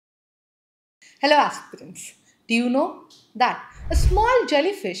Hello aspirants, do you know that a small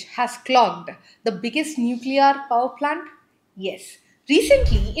jellyfish has clogged the biggest nuclear power plant? Yes,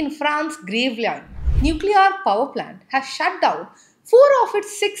 recently in France Gravelines nuclear power plant has shut down four of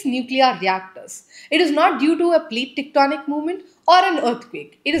its six nuclear reactors. It is not due to a plate tectonic movement or an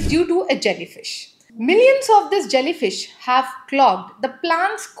earthquake, it is due to a jellyfish. Millions of these jellyfish have clogged the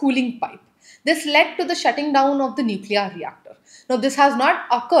plant's cooling pipe. This led to the shutting down of the nuclear reactor. Now, this has not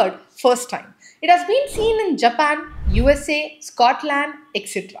occurred first time. It has been seen in Japan, USA, Scotland,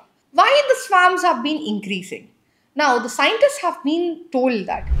 etc. Why the swarms have been increasing? Now, the scientists have been told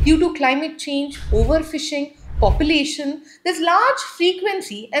that due to climate change, overfishing, population, this large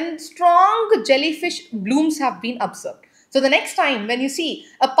frequency and strong jellyfish blooms have been observed. So the next time when you see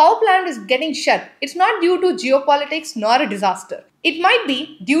a power plant is getting shut, it's not due to geopolitics nor a disaster. It might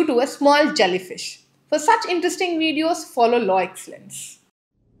be due to a small jellyfish. For such interesting videos, follow Law Excellence.